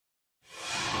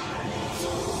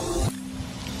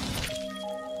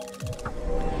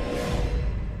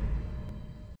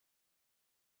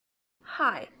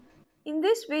Hi, in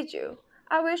this video,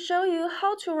 I will show you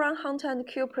how to run Hunt and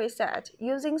Kill preset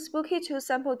using Spooky2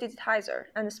 Sample Digitizer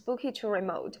and Spooky2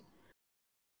 Remote.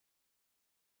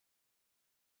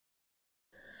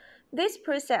 This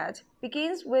preset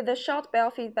begins with a short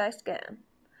biofeedback scan.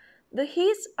 The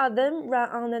hits are then run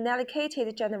on an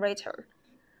allocated generator.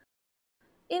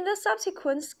 In the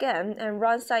subsequent scan and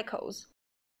run cycles,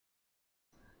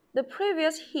 the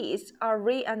previous hits are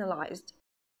reanalyzed.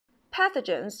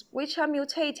 Pathogens which are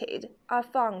mutated are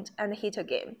found and hit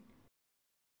again.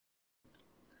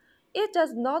 It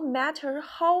does not matter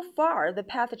how far the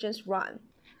pathogens run,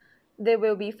 they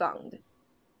will be found,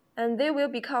 and they will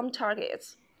become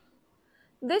targets.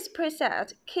 This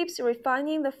preset keeps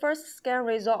refining the first scan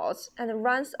results and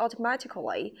runs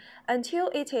automatically until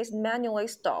it is manually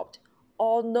stopped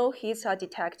or no hits are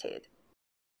detected.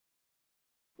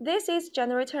 This is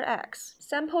Generator X,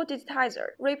 Sample Digitizer,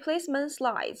 Replacement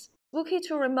Slides,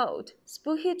 Spooky2 Remote,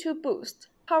 Spooky2 Boost,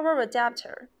 Power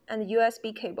Adapter, and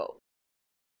USB cable.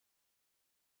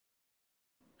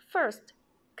 First,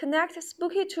 connect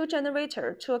Spooky2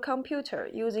 generator to a computer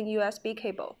using USB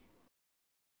cable.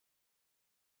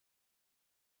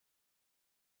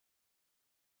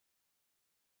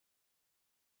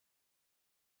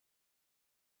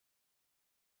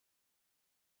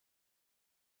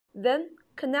 Then,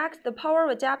 connect the power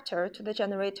adapter to the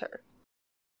generator.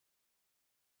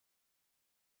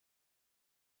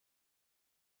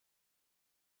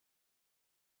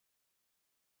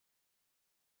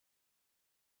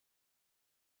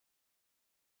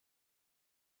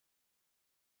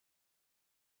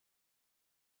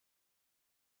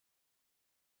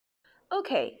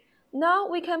 Okay, now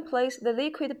we can place the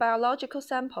liquid biological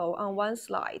sample on one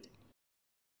slide.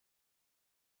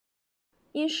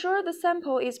 Ensure the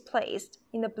sample is placed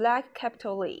in the black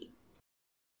capital E.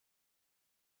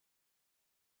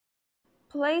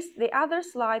 Place the other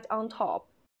slide on top.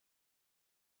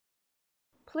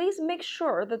 Please make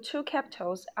sure the two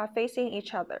capitals are facing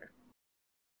each other.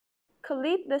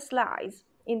 Clip the slides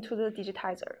into the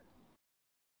digitizer.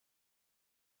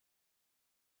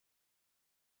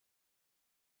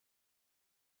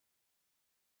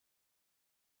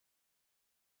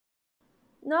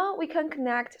 Now we can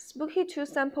connect Spooky2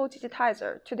 Sample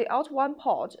Digitizer to the out1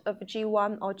 port of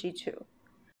G1 or G2.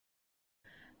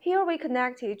 Here we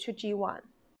connect it to G1.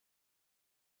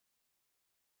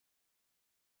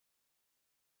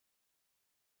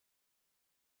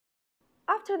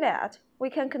 After that, we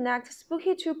can connect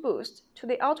Spooky2 Boost to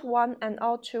the out1 and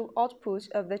out2 output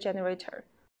of the generator.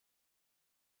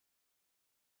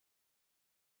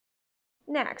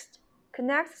 Next,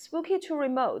 connect Spooky2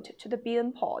 Remote to the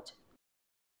BN port.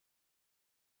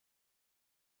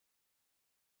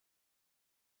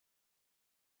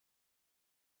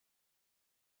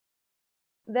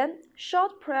 Then,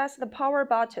 short press the power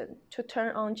button to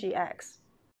turn on GX.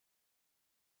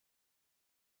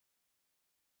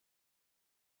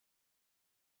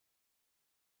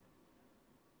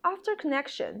 After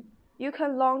connection, you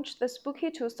can launch the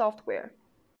Spooky2 software.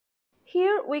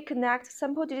 Here we connect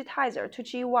Sample Digitizer to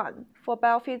G1 for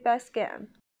biofeedback scan,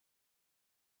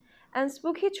 and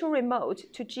Spooky2 Remote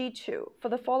to G2 for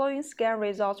the following scan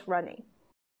results running.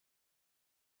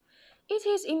 It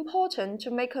is important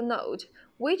to make a note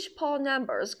which port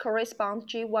numbers correspond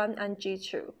G1 and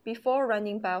G2 before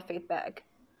running biofeedback.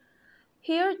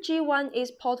 Here G1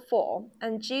 is port 4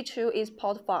 and G2 is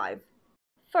port 5.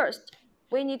 First,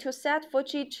 we need to set for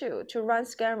G2 to run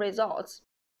scan results.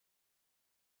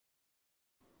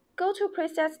 Go to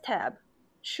Presets tab,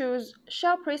 choose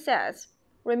Shell Presets,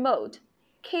 Remote,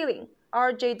 Killing,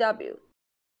 RJW.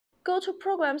 Go to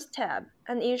Programs tab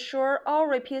and ensure all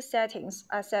repeat settings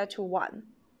are set to 1.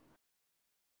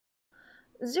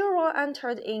 0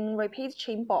 entered in repeat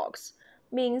chain box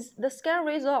means the scan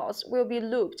results will be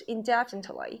looped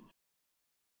indefinitely,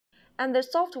 and the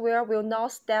software will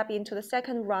not step into the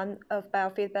second run of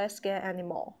biofeedback scan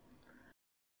anymore.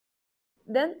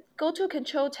 Then go to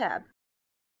Control tab,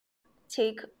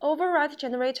 tick Override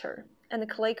Generator, and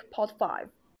click Port 5.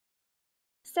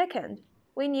 Second,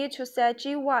 we need to set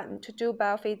G1 to do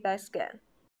biofeedback scan.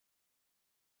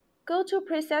 Go to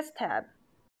Presets tab,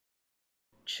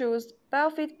 choose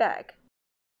Biofeedback,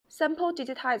 Sample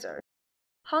Digitizer,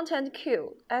 Hunt and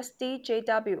Kill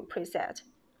SDJW preset.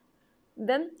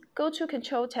 Then go to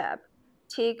Control tab,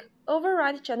 tick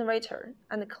Override Generator,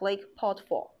 and click Port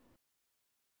 4.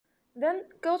 Then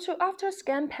go to After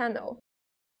Scan panel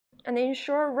and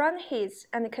ensure Run Hits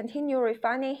and Continue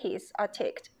Refining Hits are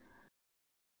ticked.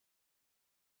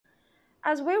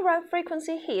 As we run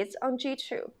frequency hits on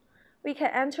G2, we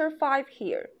can enter 5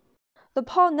 here. the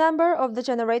port number of the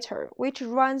generator which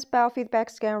runs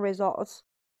biofeedbackscan results.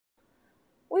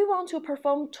 We want to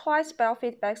perform twice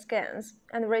biofeedback scans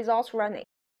and results running.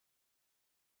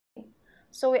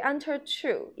 So we enter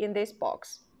 2 in this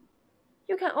box.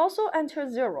 You can also enter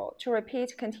 0 to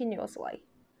repeat continuously.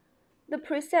 The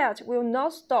preset will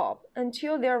not stop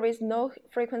until there is no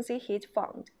frequency hit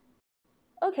found.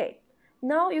 OK,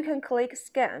 now you can click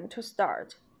Scan to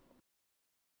start.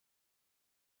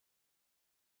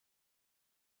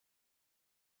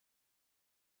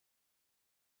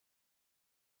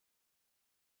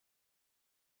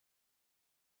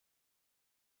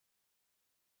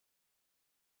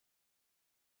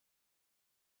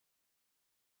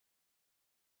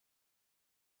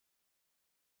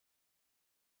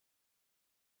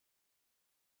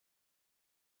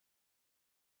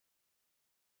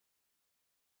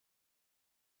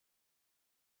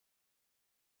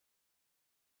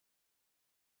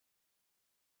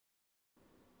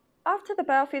 After the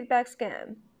biofeedback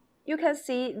scan, you can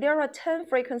see there are 10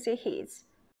 frequency hits.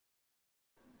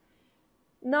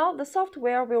 Now the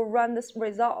software will run the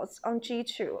results on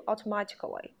G2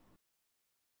 automatically.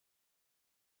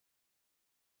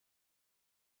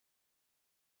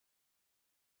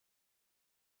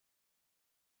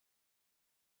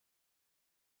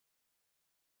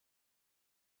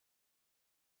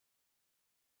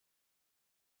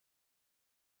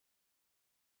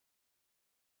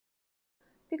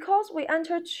 Because we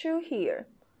entered 2 here,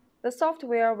 the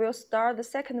software will start the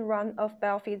second run of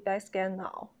biofeedback scan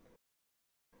now.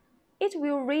 It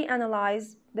will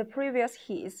reanalyze the previous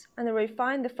hits and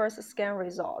refine the first scan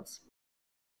results.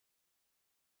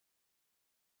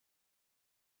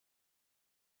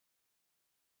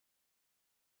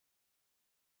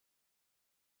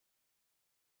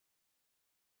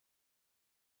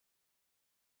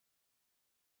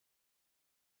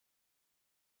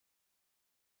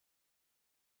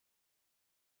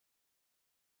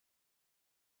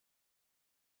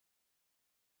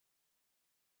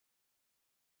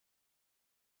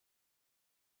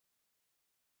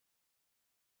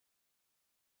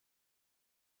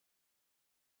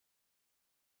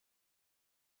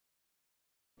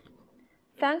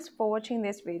 Thanks for watching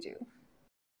this video.